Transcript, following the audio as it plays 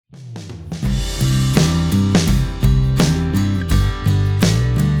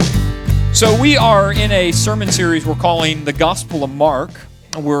So we are in a sermon series we're calling The Gospel of Mark.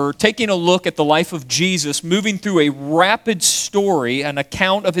 We're taking a look at the life of Jesus, moving through a rapid story, an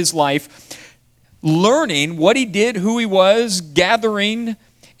account of his life, learning what he did, who he was, gathering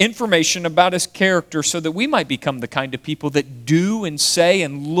information about his character so that we might become the kind of people that do and say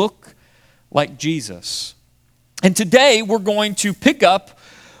and look like Jesus. And today we're going to pick up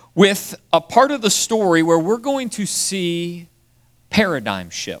with a part of the story where we're going to see paradigm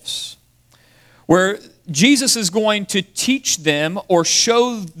shifts, where Jesus is going to teach them or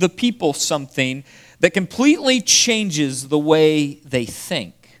show the people something that completely changes the way they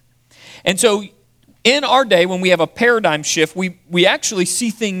think. And so in our day, when we have a paradigm shift, we actually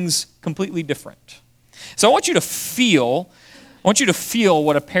see things completely different. So I want you to feel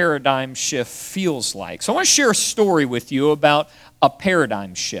what a paradigm shift feels like. So I want to share a story with you about a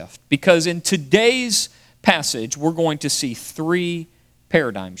paradigm shift, because in today's passage, we're going to see three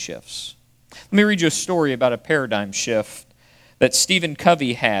paradigm shifts. Let me read you a story about a paradigm shift that Stephen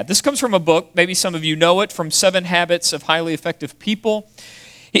Covey had. This comes from a book, maybe some of you know it, from 7 Habits of Highly Effective People.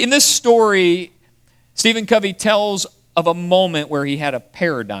 In this story, Stephen Covey tells of a moment where he had a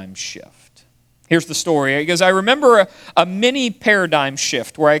paradigm shift. Here's the story. He goes, I remember a mini paradigm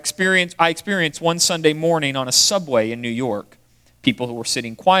shift where I experienced one Sunday morning on a subway in New York. People who were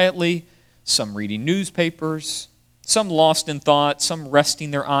sitting quietly, some reading newspapers, some lost in thought, some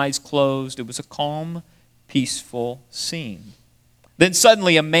resting their eyes closed. It was a calm, peaceful scene. Then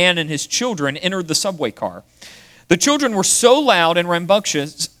suddenly a man and his children entered the subway car. The children were so loud and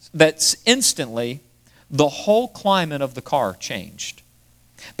rambunctious that instantly the whole climate of the car changed.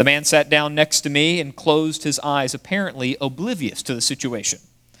 The man sat down next to me and closed his eyes, apparently oblivious to the situation.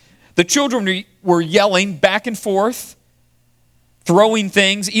 The children were yelling back and forth, throwing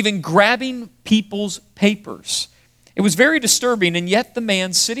things, even grabbing people's papers. It was very disturbing, and yet the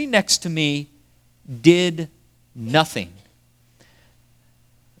man sitting next to me did nothing.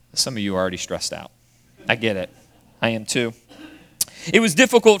 Some of you are already stressed out. I get it. I am too. It was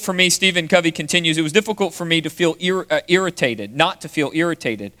difficult for me, Stephen Covey continues, it was difficult for me to feel irritated, not to feel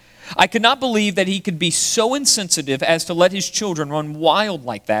irritated. I could not believe that he could be so insensitive as to let his children run wild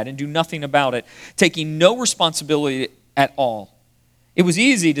like that and do nothing about it, taking no responsibility at all. It was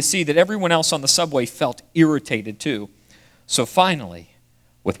easy to see that everyone else on the subway felt irritated too. So finally,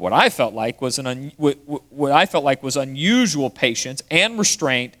 with what I felt like was unusual patience and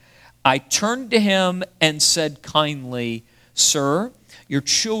restraint, I turned to him and said kindly, "Sir, your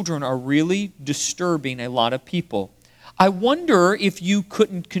children are really disturbing a lot of people. I wonder if you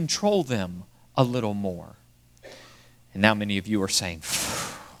couldn't control them a little more." And now many of you are saying,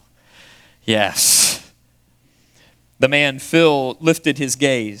 yes. The man, Phil, lifted his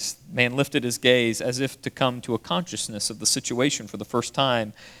gaze. As if to come to a consciousness of the situation for the first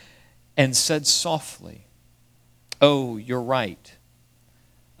time, and said softly, "Oh, you're right.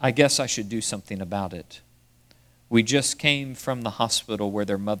 I guess I should do something about it. We just came from the hospital where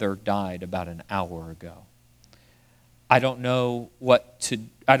their mother died about an hour ago. I don't know what to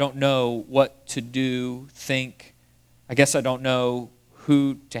do, think. I guess I don't know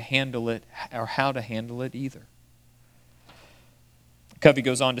who to handle it or how to handle it either." Covey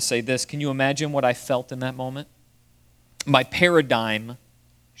goes on to say this, "Can you imagine what I felt in that moment? My paradigm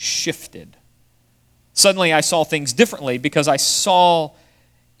shifted. Suddenly I saw things differently because I saw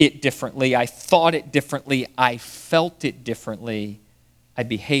it differently. I thought it differently. I felt it differently. I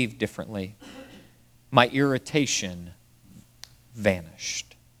behaved differently. My irritation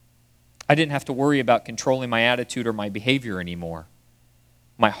vanished. I didn't have to worry about controlling my attitude or my behavior anymore.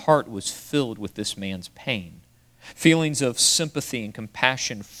 My heart was filled with this man's pain. Feelings of sympathy and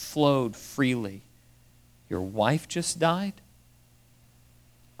compassion flowed freely. Your wife just died?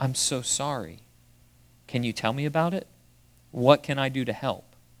 I'm so sorry. Can you tell me about it? What can I do to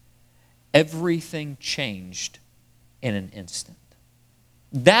help?" Everything changed in an instant.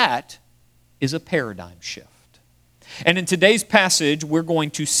 That is a paradigm shift. And in today's passage, we're going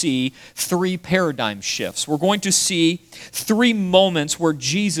to see 3 paradigm shifts. We're going to see 3 moments where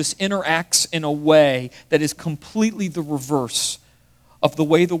Jesus interacts in a way that is completely the reverse of the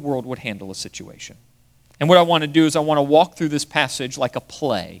way the world would handle a situation. And what I want to do is I want to walk through this passage like a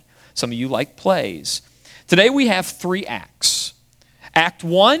play. Some of you like plays. Today we have 3 acts. Act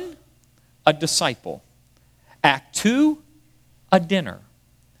 1, a disciple. Act 2, a dinner.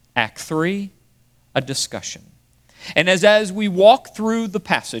 Act 3, a discussion. And as we walk through the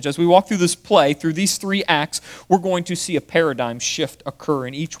passage, as we walk through this play, through these 3 acts, we're going to see a paradigm shift occur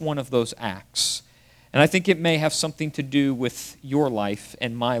in each one of those acts. And I think it may have something to do with your life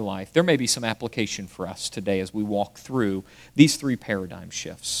and my life. There may be some application for us today as we walk through these three paradigm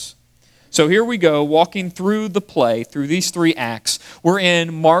shifts. So here we go, walking through the play, through these three acts. We're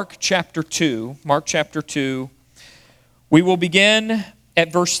in Mark chapter 2. Mark chapter 2. We will begin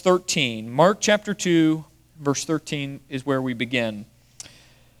at verse 13. Mark chapter 2, verse 13 is where we begin.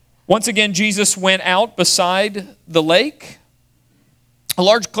 Once again, Jesus went out beside the lake. A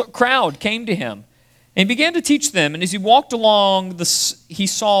large crowd came to him, and he began to teach them. And as he walked along, he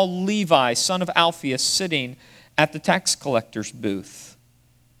saw Levi, son of Alphaeus, sitting at the tax collector's booth.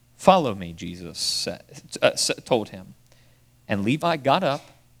 "Follow me," Jesus told him. And Levi got up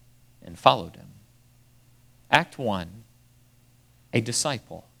and followed him. Act 1, a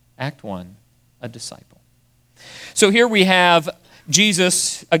disciple. Act 1, a disciple. So here we have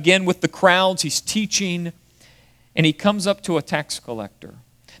Jesus, again with the crowds. He's teaching, and he comes up to a tax collector.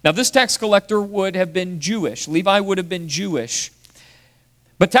 Now, this tax collector would have been Jewish. Levi would have been Jewish.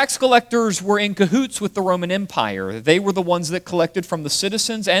 But tax collectors were in cahoots with the Roman Empire. They were the ones that collected from the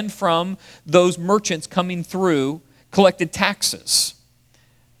citizens and from those merchants coming through, collected taxes.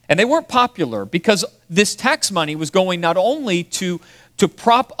 And they weren't popular because this tax money was going not only to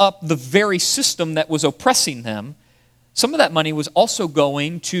prop up the very system that was oppressing them, some of that money was also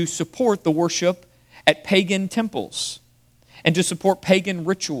going to support the worship at pagan temples and to support pagan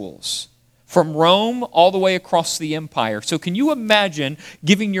rituals from Rome all the way across the empire. So can you imagine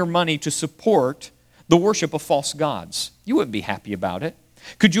giving your money to support the worship of false gods? You wouldn't be happy about it.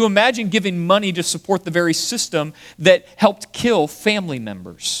 Could you imagine giving money to support the very system that helped kill family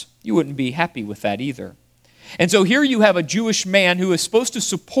members? You wouldn't be happy with that either. And so here you have a Jewish man who is supposed to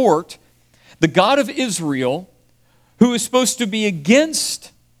support the God of Israel, who is supposed to be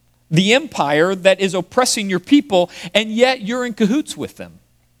against the empire that is oppressing your people, and yet you're in cahoots with them.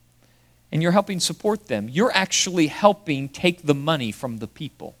 And you're helping support them. You're actually helping take the money from the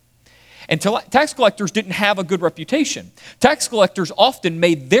people. And tax collectors didn't have a good reputation. Tax collectors often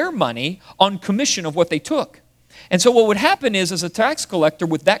made their money on commission of what they took. And so what would happen is, as a tax collector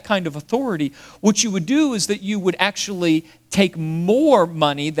with that kind of authority, what you would do is that you would actually take more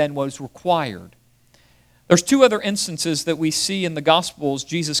money than was required. There's two other instances that we see in the Gospels,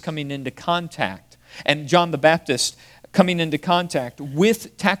 Jesus coming into contact, and John the Baptist coming into contact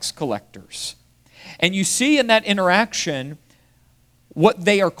with tax collectors. And you see in that interaction what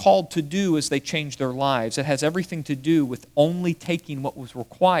they are called to do as they change their lives. It has everything to do with only taking what was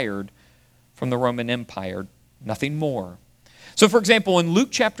required from the Roman Empire, nothing more. So for example, in Luke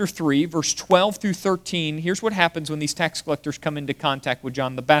chapter 3, verse 12 through 13, here's what happens when these tax collectors come into contact with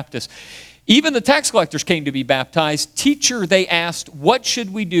John the Baptist. Even the tax collectors came to be baptized. "Teacher," they asked, "what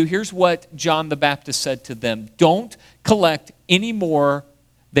should we do?" Here's what John the Baptist said to them. "Don't collect any more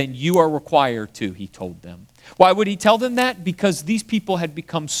than you are required to," he told them. Why would he tell them that? Because these people had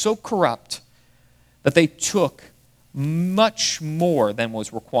become so corrupt that they took much more than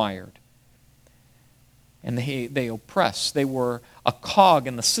was required. And they oppressed. They were a cog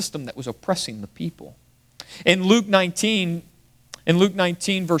in the system that was oppressing the people. In Luke 19,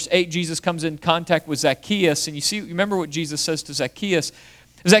 verse 8, Jesus comes in contact with Zacchaeus. And remember what Jesus says to Zacchaeus.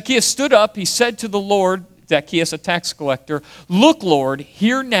 Zacchaeus stood up. He said to the Lord, Zacchaeus, a tax collector, "Look, Lord,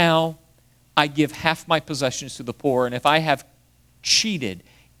 here now I give half my possessions to the poor. And if I have cheated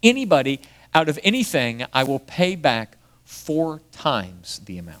anybody out of anything, I will pay back 4 times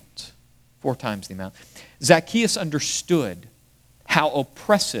the amount." 4 times the amount. Zacchaeus understood how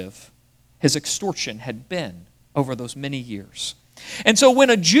oppressive his extortion had been over those many years. And so when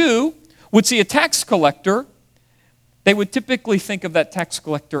a Jew would see a tax collector, they would typically think of that tax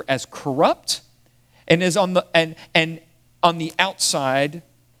collector as corrupt and is on the outside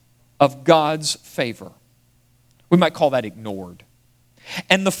of God's favor. We might call that ignored.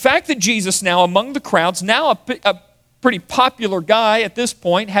 And the fact that Jesus now among the crowds, now a pretty popular guy at this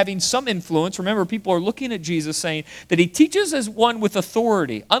point, having some influence. Remember, people are looking at Jesus saying that he teaches as one with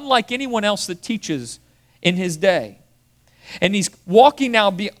authority, unlike anyone else that teaches in his day. And he's walking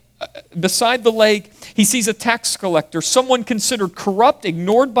now beside the lake. He sees a tax collector, someone considered corrupt,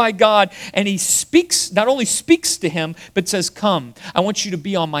 ignored by God, and he speaks, not only speaks to him, but says, "Come, I want you to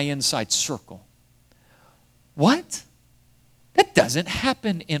be on my inside circle." What? That doesn't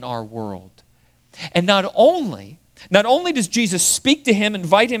happen in our world. And not only does Jesus speak to him,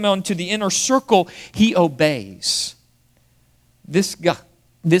 invite him onto the inner circle, he obeys. This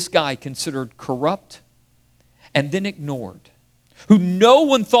guy considered corrupt and then ignored, who no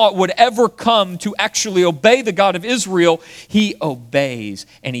one thought would ever come to actually obey the God of Israel, he obeys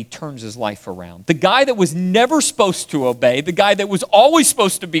and he turns his life around. The guy that was never supposed to obey, the guy that was always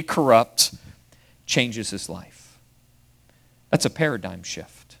supposed to be corrupt, changes his life. That's a paradigm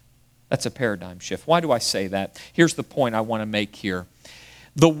shift. That's a paradigm shift. Why do I say that? Here's the point I want to make here.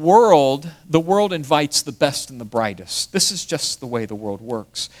 The world invites the best and the brightest. This is just the way the world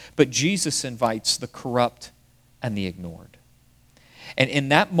works. But Jesus invites the corrupt and the ignored. And in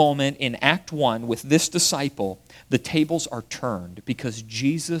that moment, in Act 1, with this disciple, the tables are turned because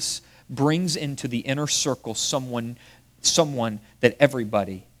Jesus brings into the inner circle someone that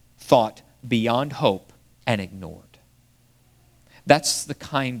everybody thought beyond hope and ignored. That's the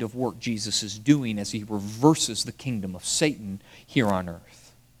kind of work Jesus is doing as he reverses the kingdom of Satan here on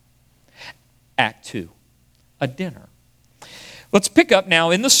earth. Act 2, a dinner. Let's pick up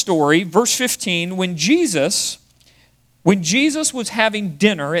now in the story, verse 15, when Jesus was having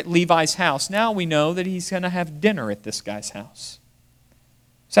dinner at Levi's house. Now we know that he's going to have dinner at this guy's house.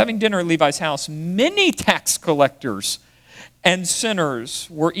 He's having dinner at Levi's house. Many tax collectors and sinners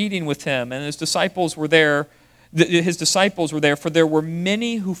were eating with him, and his disciples were there, for there were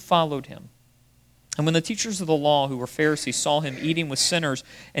many who followed him. And when the teachers of the law, who were Pharisees, saw him eating with sinners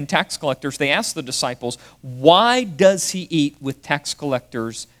and tax collectors, they asked the disciples, "Why does he eat with tax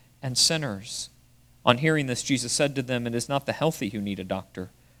collectors and sinners?" On hearing this, Jesus said to them, "It is not the healthy who need a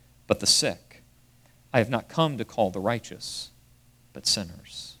doctor, but the sick. I have not come to call the righteous, but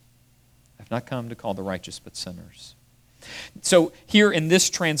sinners." I have not come to call the righteous, but sinners. So here in this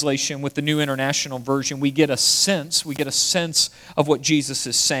translation with the New International Version, we get a sense of what Jesus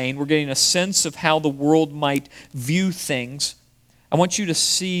is saying. We're getting a sense of how the world might view things. I want you to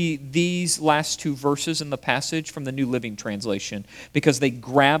see these last two verses in the passage from the New Living Translation because they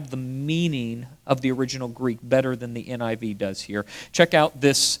grab the meaning of the original Greek better than the NIV does here. Check out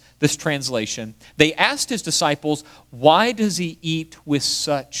this translation. They asked his disciples, "Why does he eat with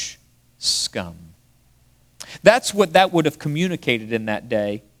such scum?" That's what that would have communicated in that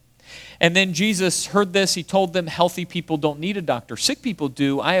day. And then Jesus heard this. He told them, healthy people don't need a doctor. Sick people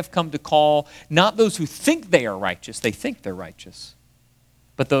do. I have come to call not those who think they are righteous, they think they're righteous,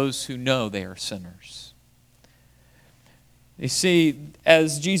 but those who know they are sinners. You see,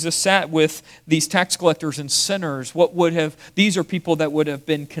 as Jesus sat with these tax collectors and sinners, these are people that would have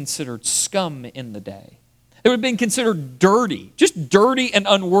been considered scum in the day. They would have been considered dirty, just dirty and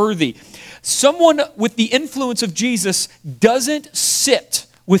unworthy. Someone with the influence of Jesus doesn't sit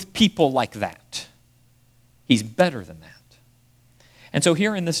with people like that. He's better than that. And so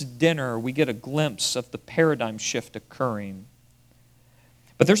here in this dinner, we get a glimpse of the paradigm shift occurring.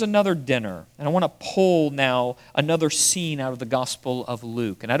 But there's another dinner, and I want to pull now another scene out of the Gospel of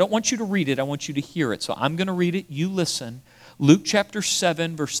Luke. And I don't want you to read it, I want you to hear it. So I'm going to read it, you listen. Luke chapter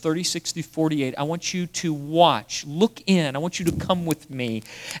 7, verse 36 through 48. I want you to watch, look in. I want you to come with me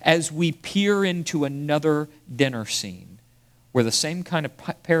as we peer into another dinner scene where the same kind of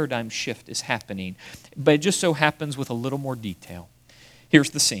paradigm shift is happening, but it just so happens with a little more detail. Here's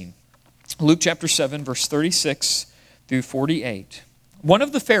the scene. Luke chapter 7, verse 36 through 48. One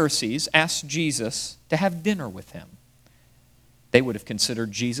of the Pharisees asked Jesus to have dinner with him. They would have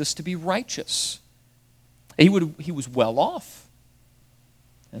considered Jesus to be righteous. He was well off.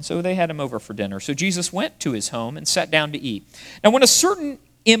 And so they had him over for dinner. So Jesus went to his home and sat down to eat. Now when a certain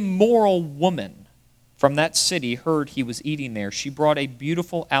immoral woman from that city heard he was eating there, she brought a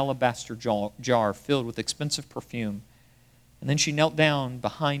beautiful alabaster jar filled with expensive perfume. And then she knelt down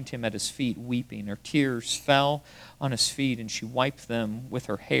behind him at his feet, weeping. Her tears fell on his feet, and she wiped them with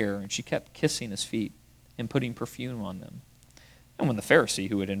her hair, and she kept kissing his feet and putting perfume on them. And when the Pharisee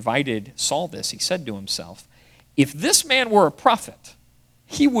who had invited saw this, he said to himself, "If this man were a prophet,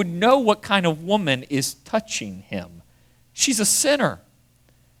 he would know what kind of woman is touching him. She's a sinner."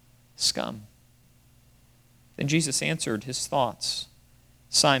 Scum. Then Jesus answered his thoughts.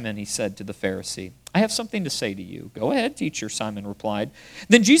 "Simon," he said to the Pharisee, "I have something to say to you." "Go ahead, teacher," Simon replied.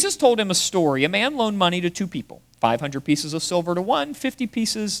 Then Jesus told him a story. A man loaned money to two people, 500 pieces of silver to one, 50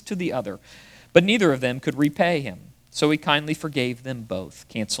 pieces to the other. But neither of them could repay him. So he kindly forgave them both,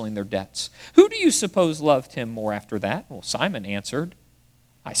 canceling their debts. "Who do you suppose loved him more after that?" Well, Simon answered,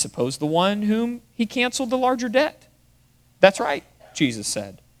 "I suppose the one whom he canceled the larger debt." "That's right," Jesus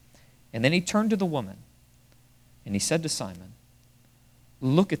said. And then he turned to the woman, and he said to Simon,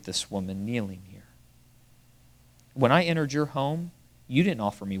 "Look at this woman kneeling here. When I entered your home, you didn't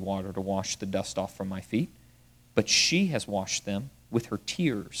offer me water to wash the dust off from my feet, but she has washed them with her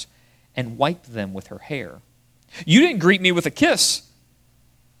tears and wiped them with her hair. You didn't greet me with a kiss,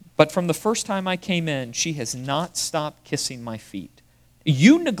 but from the first time I came in, she has not stopped kissing my feet.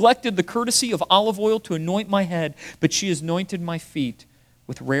 You neglected the courtesy of olive oil to anoint my head, but she has anointed my feet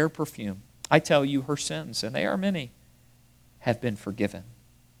with rare perfume. I tell you, her sins, and they are many, have been forgiven.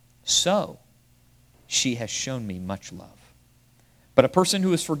 So she has shown me much love. But a person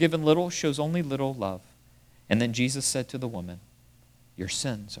who is forgiven little shows only little love." And then Jesus said to the woman, your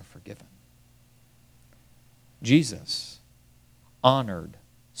sins are forgiven. Jesus honored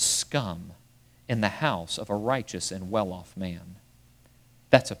scum in the house of a righteous and well-off man.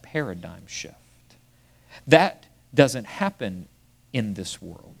 That's a paradigm shift. That doesn't happen in this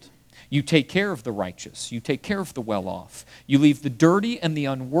world. You take care of the righteous. You take care of the well-off. You leave the dirty and the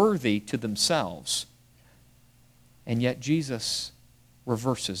unworthy to themselves. And yet Jesus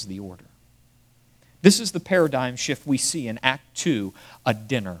reverses the order. This is the paradigm shift we see in Act 2, a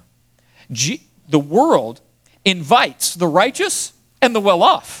dinner. The world invites the righteous and the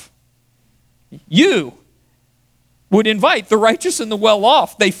well-off. You would invite the righteous and the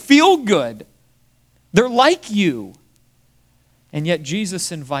well-off. They feel good. They're like you. And yet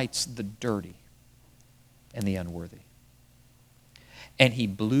Jesus invites the dirty and the unworthy. And he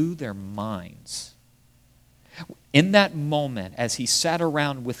blew their minds. In that moment, as he sat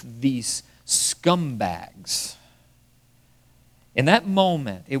around with these scumbags, in that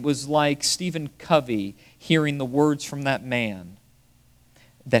moment, it was like Stephen Covey hearing the words from that man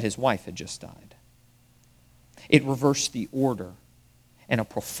that his wife had just died. It reversed the order in a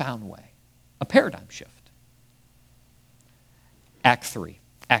profound way, a paradigm shift. Act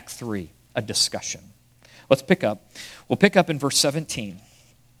 3, a discussion. Let's pick up. We'll pick up in verse 17.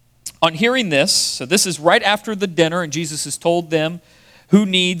 On hearing this, so this is right after the dinner, and Jesus has told them who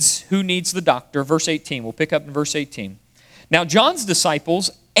needs the doctor. Verse 18, we'll pick up in verse 18. Now John's disciples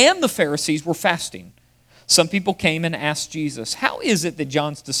and the Pharisees were fasting. Some people came and asked Jesus, how is it that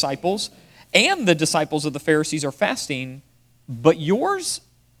John's disciples and the disciples of the Pharisees are fasting, but yours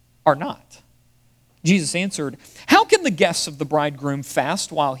are not? Jesus answered, how can the guests of the bridegroom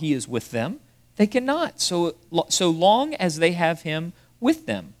fast while he is with them? They cannot, so long as they have him with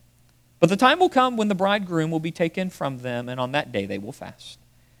them. But the time will come when the bridegroom will be taken from them, and on that day they will fast.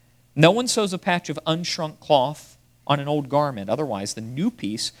 No one sews a patch of unshrunk cloth on an old garment. Otherwise, the new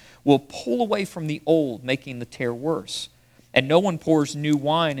piece will pull away from the old, making the tear worse. And no one pours new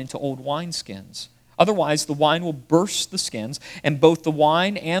wine into old wineskins. Otherwise, the wine will burst the skins, and both the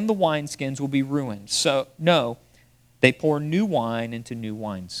wine and the wineskins will be ruined. So, no, they pour new wine into new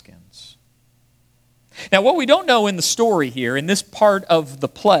wineskins. Now, what we don't know in the story here, in this part of the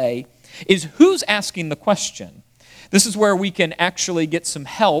play, is who's asking the question. This is where we can actually get some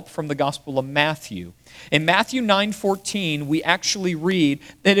help from the Gospel of Matthew. In Matthew 9:14, we actually read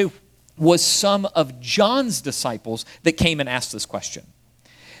that it was some of John's disciples that came and asked this question.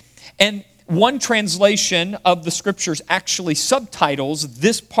 And one translation of the scriptures actually subtitles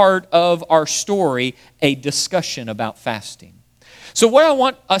this part of our story, a discussion about fasting. So what I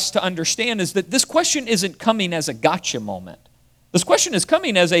want us to understand is that this question isn't coming as a gotcha moment. This question is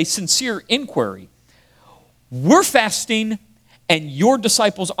coming as a sincere inquiry. We're fasting and your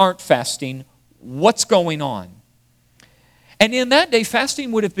disciples aren't fasting. What's going on? And in that day,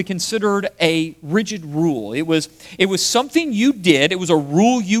 fasting would have been considered a rigid rule. It was something you did. It was a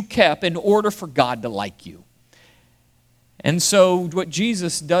rule you kept in order for God to like you. And so what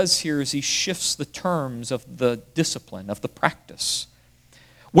Jesus does here is he shifts the terms of the discipline, of the practice.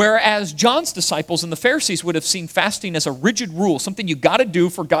 Whereas John's disciples and the Pharisees would have seen fasting as a rigid rule, something you got to do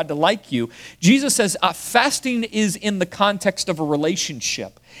for God to like you, Jesus says fasting is in the context of a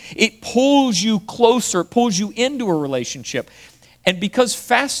relationship. It pulls you closer, it pulls you into a relationship. And because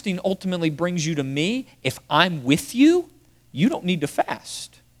fasting ultimately brings you to me, if I'm with you, you don't need to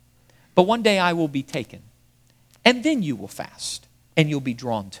fast. But one day I will be taken, and then you will fast, and you'll be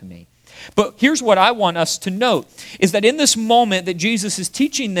drawn to me. But here's what I want us to note, is that in this moment that Jesus is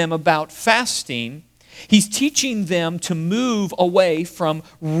teaching them about fasting, he's teaching them to move away from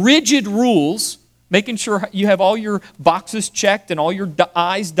rigid rules, making sure you have all your boxes checked and all your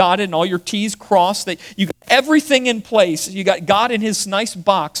I's dotted and all your T's crossed, that you got everything in place. You got God in his nice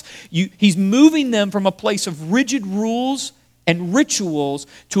box. He's moving them from a place of rigid rules and rituals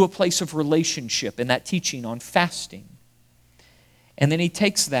to a place of relationship in that teaching on fasting. And then he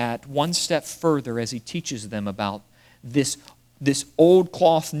takes that one step further as he teaches them about this old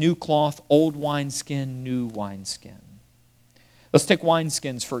cloth, new cloth, old wineskin, new wineskin. Let's take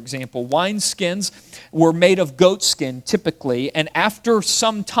wineskins, for example. Wineskins were made of goat skin, typically, and after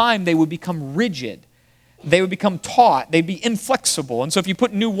some time, they would become rigid. They would become taut. They'd be inflexible. And so if you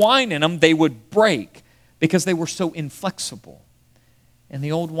put new wine in them, they would break because they were so inflexible. And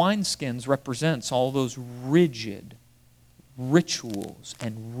the old wineskins represents all those rigid rituals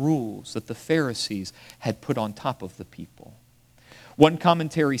and rules that the Pharisees had put on top of the people. One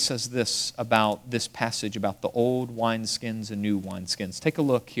commentary says this about this passage about the old wineskins and new wineskins. Take a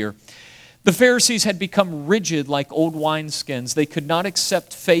look here. The Pharisees had become rigid like old wineskins. They could not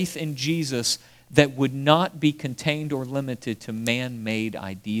accept faith in Jesus that would not be contained or limited to man-made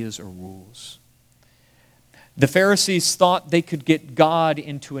ideas or rules. The Pharisees thought they could get God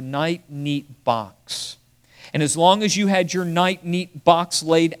into a nice, neat box. And as long as you had your nice, neat box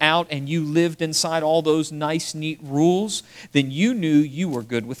laid out and you lived inside all those nice, neat rules, then you knew you were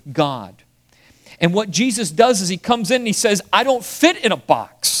good with God. And what Jesus does is he comes in and he says, I don't fit in a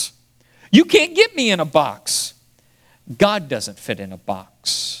box. You can't get me in a box. God doesn't fit in a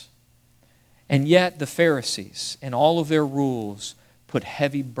box. And yet the Pharisees and all of their rules put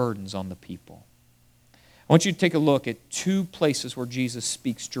heavy burdens on the people. I want you to take a look at two places where Jesus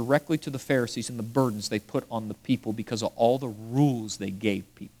speaks directly to the Pharisees and the burdens they put on the people because of all the rules they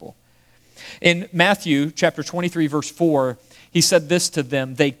gave people. In Matthew chapter 23, verse 4, he said this to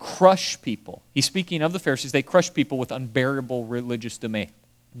them, they crush people. He's speaking of the Pharisees. They crush people with unbearable religious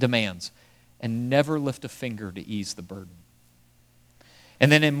demands and never lift a finger to ease the burden. And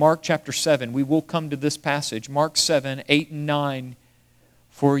then in Mark chapter 7, we will come to this passage, Mark 7, 8 and 9,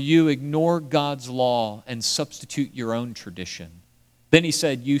 for you ignore God's law and substitute your own tradition. Then he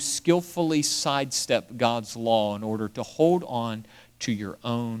said, you skillfully sidestep God's law in order to hold on to your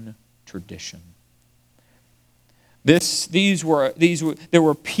own tradition. There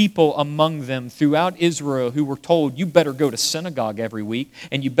were people among them throughout Israel who were told, you better go to synagogue every week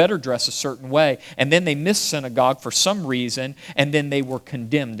and you better dress a certain way. And then they missed synagogue for some reason and then they were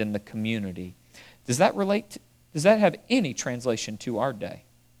condemned in the community. Does that have any translation to our day?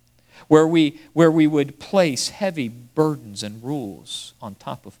 Where we would place heavy burdens and rules on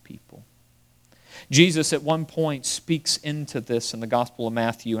top of people. Jesus at one point speaks into this in the Gospel of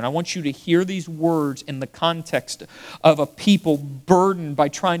Matthew, and I want you to hear these words in the context of a people burdened by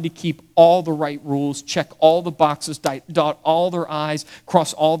trying to keep all the right rules, check all the boxes, dot all their I's,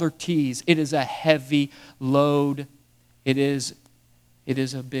 cross all their T's. It is a heavy load. It is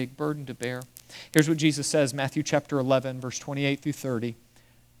a big burden to bear. Here's what Jesus says, Matthew chapter 11, verse 28 through 30.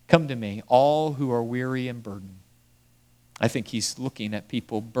 Come to me, all who are weary and burdened. I think he's looking at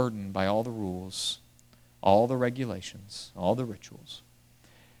people burdened by all the rules, all the regulations, all the rituals.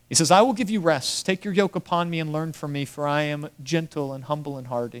 He says, I will give you rest. Take your yoke upon me and learn from me, for I am gentle and humble in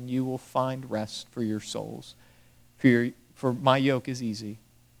heart, and you will find rest for your souls. For my yoke is easy,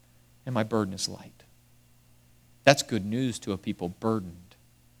 and my burden is light. That's good news to a people burdened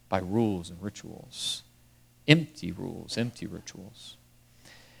by rules and rituals. Empty rules, empty rituals.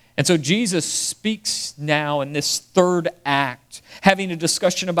 And so Jesus speaks now in this third act, having a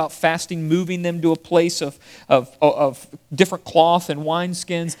discussion about fasting, moving them to a place of different cloth and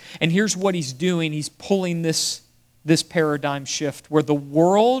wineskins. And here's what he's doing. He's pulling this paradigm shift where the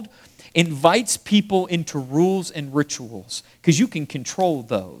world invites people into rules and rituals because you can control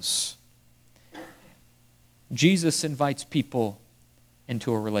those. Jesus invites people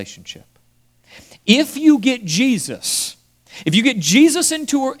into a relationship. If you get Jesus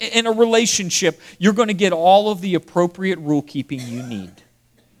in a relationship, you're going to get all of the appropriate rule keeping you need.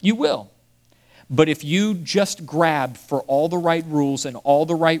 You will. But if you just grab for all the right rules and all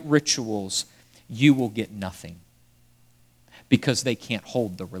the right rituals, you will get nothing. Because they can't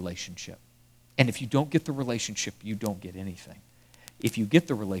hold the relationship. And if you don't get the relationship, you don't get anything. If you get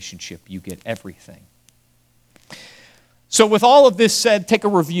the relationship, you get everything. So with all of this said, take a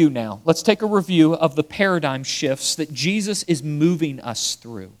review now. Let's take a review of the paradigm shifts that Jesus is moving us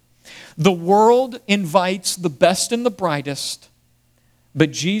through. The world invites the best and the brightest,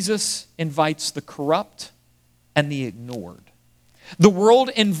 but Jesus invites the corrupt and the ignored. The world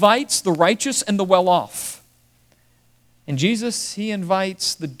invites the righteous and the well-off. And Jesus, he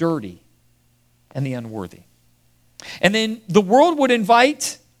invites the dirty and the unworthy. And then the world would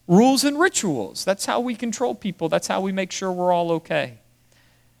invite rules and rituals. That's how we control people. That's how we make sure we're all okay.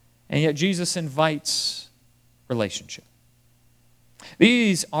 And yet Jesus invites relationship.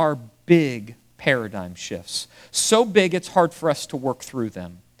 These are big paradigm shifts. So big it's hard for us to work through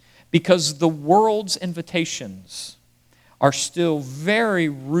them because the world's invitations are still very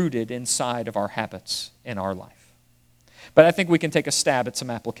rooted inside of our habits in our life. But I think we can take a stab at some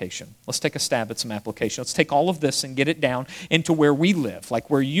application. Let's take a stab at some application. Let's take all of this and get it down into where we live, like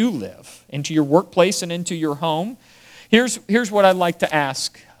where you live, into your workplace and into your home. Here's what I'd like to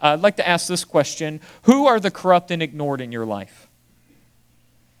ask. I'd like to ask this question. Who are the corrupt and ignored in your life?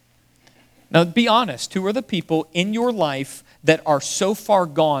 Now, be honest. Who are the people in your life that are so far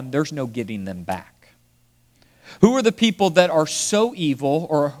gone, there's no getting them back? Who are the people that are so evil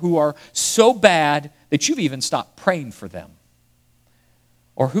or who are so bad that you've even stopped praying for them?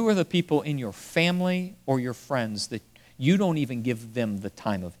 Or who are the people in your family or your friends that you don't even give them the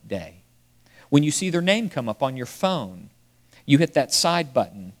time of day? When you see their name come up on your phone, you hit that side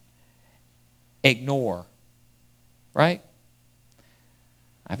button ignore. Right?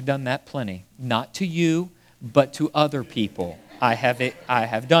 I've done that plenty. Not to you, but to other people. I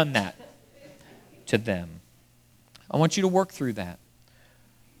have done that to them. I want you to work through that.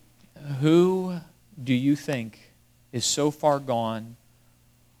 Who do you think is so far gone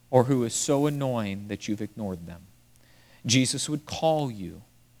or who is so annoying that you've ignored them? Jesus would call you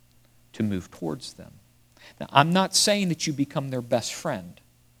to move towards them. Now, I'm not saying that you become their best friend,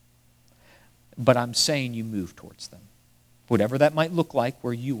 but I'm saying you move towards them, whatever that might look like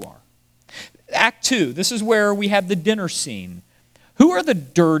where you are. Act 2, this is where we have the dinner scene. Who are the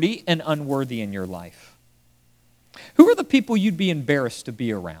dirty and unworthy in your life? Who are the people you'd be embarrassed to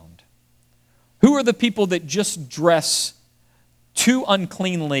be around? Who are the people that just dress too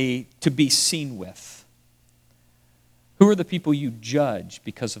uncleanly to be seen with? Who are the people you judge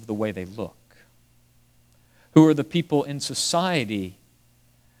because of the way they look? Who are the people in society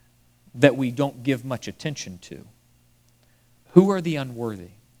that we don't give much attention to? Who are the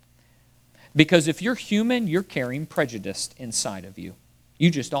unworthy? Because if you're human, you're carrying prejudice inside of you.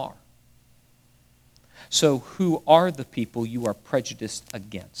 You just are. So who are the people you are prejudiced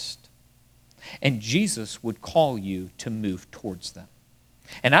against? And Jesus would call you to move towards them.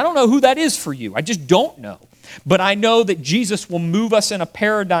 And I don't know who that is for you. I just don't know. But I know that Jesus will move us in a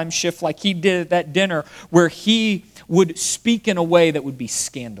paradigm shift like he did at that dinner, where he would speak in a way that would be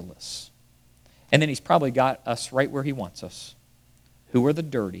scandalous. And then he's probably got us right where he wants us. Who are the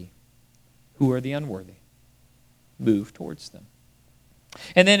dirty? Who are the unworthy? Move towards them.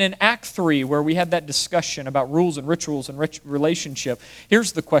 And then in Act 3, where we had that discussion about rules and rituals and relationship,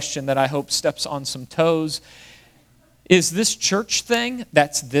 here's the question that I hope steps on some toes. Is this church thing,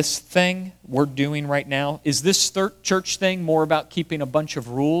 that's this thing we're doing right now, is this church thing more about keeping a bunch of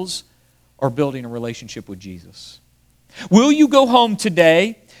rules or building a relationship with Jesus? Will you go home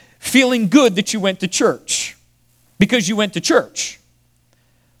today feeling good that you went to church because you went to church?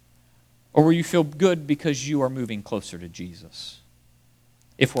 Or will you feel good because you are moving closer to Jesus?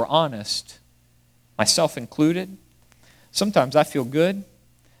 If we're honest, myself included, sometimes I feel good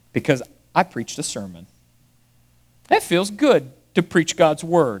because I preached a sermon. That feels good to preach God's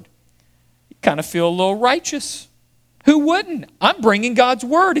word. You kind of feel a little righteous. Who wouldn't? I'm bringing God's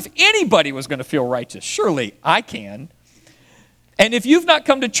word. If anybody was going to feel righteous, surely I can. And if you've not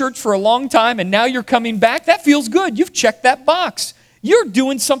come to church for a long time and now you're coming back, that feels good. You've checked that box. You're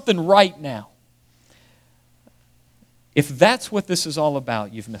doing something right now. If that's what this is all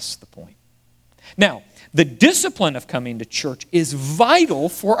about, you've missed the point. Now, the discipline of coming to church is vital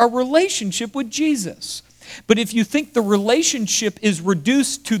for a relationship with Jesus. But if you think the relationship is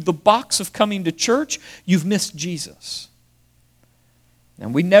reduced to the box of coming to church, you've missed Jesus.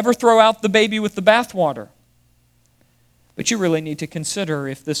 And we never throw out the baby with the bathwater. But you really need to consider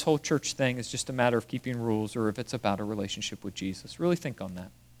if this whole church thing is just a matter of keeping rules or if it's about a relationship with Jesus. Really think on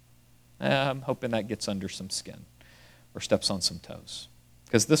that. I'm hoping that gets under some skin or steps on some toes.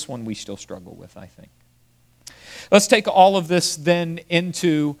 Because this one we still struggle with, I think. Let's take all of this then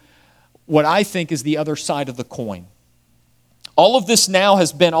into what I think is the other side of the coin. All of this now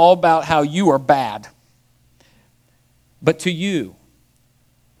has been all about how you are bad. But to you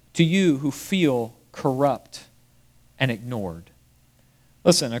who feel corrupt and ignored.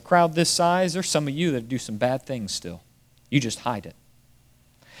 Listen, a crowd this size, there's some of you that do some bad things still. You just hide it.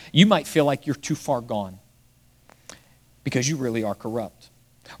 You might feel like you're too far gone because you really are corrupt.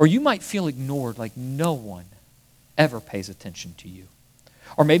 Or you might feel ignored, like no one ever pays attention to you.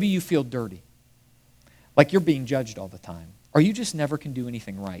 Or maybe you feel dirty, like you're being judged all the time. Or you just never can do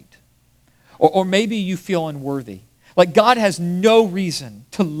anything right. Or maybe you feel unworthy, like God has no reason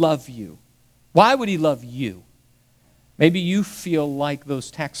to love you. Why would he love you? Maybe you feel like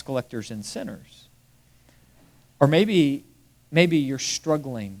those tax collectors and sinners. Or maybe you're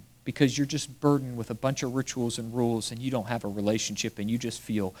struggling because you're just burdened with a bunch of rituals and rules and you don't have a relationship and you just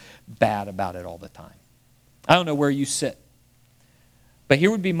feel bad about it all the time. I don't know where you sit. But here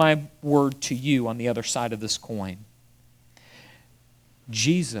would be my word to you on the other side of this coin.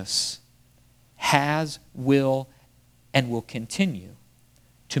 Jesus has, will, and will continue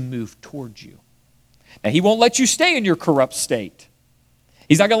to move towards you. Now, he won't let you stay in your corrupt state.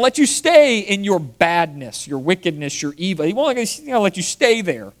 He's not going to let you stay in your badness, your wickedness, your evil. He won't let you stay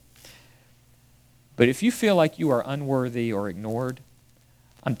there. But if you feel like you are unworthy or ignored,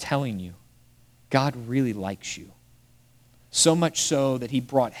 I'm telling you, God really likes you. So much so that he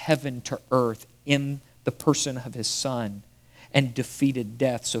brought heaven to earth in the person of his Son and defeated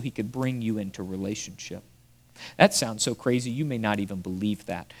death so he could bring you into relationship. That sounds so crazy, you may not even believe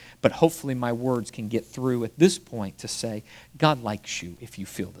that. But hopefully my words can get through at this point to say, God likes you if you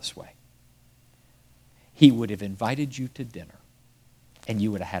feel this way. He would have invited you to dinner, and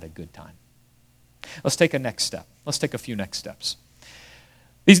you would have had a good time. Let's take a next step. Let's take a few next steps.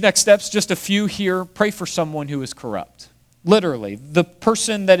 These next steps, just a few here. Pray for someone who is corrupt. Literally, the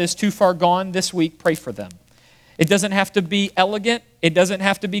person that is too far gone this week, pray for them. It doesn't have to be elegant. It doesn't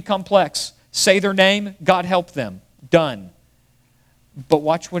have to be complex. Say their name, God help them. Done. But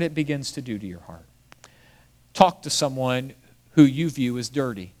watch what it begins to do to your heart. Talk to someone who you view as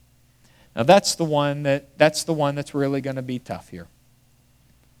dirty. Now that's the one that's really going to be tough here.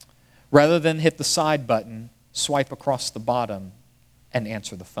 Rather than hit the side button, swipe across the bottom and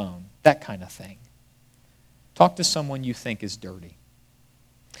answer the phone. That kind of thing. Talk to someone you think is dirty.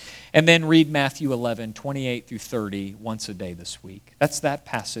 And then read Matthew 11, 28 through 30 once a day this week. That's that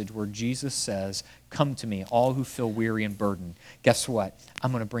passage where Jesus says, "Come to me, all who feel weary and burdened." Guess what?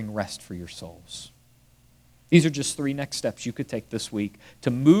 I'm going to bring rest for your souls. These are just 3 next steps you could take this week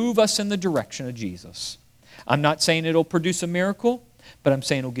to move us in the direction of Jesus. I'm not saying it'll produce a miracle, but I'm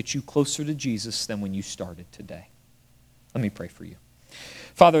saying it'll get you closer to Jesus than when you started today. Let me pray for you.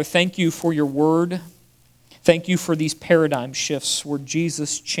 Father, thank you for your word. Thank you for these paradigm shifts where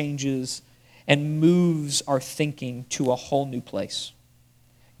Jesus changes and moves our thinking to a whole new place.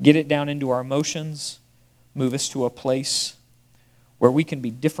 Get it down into our emotions. Move us to a place where we can be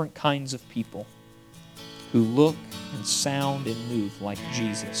different kinds of people who look and sound and move like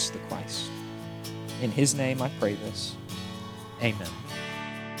Jesus the Christ. In His name I pray this. Amen.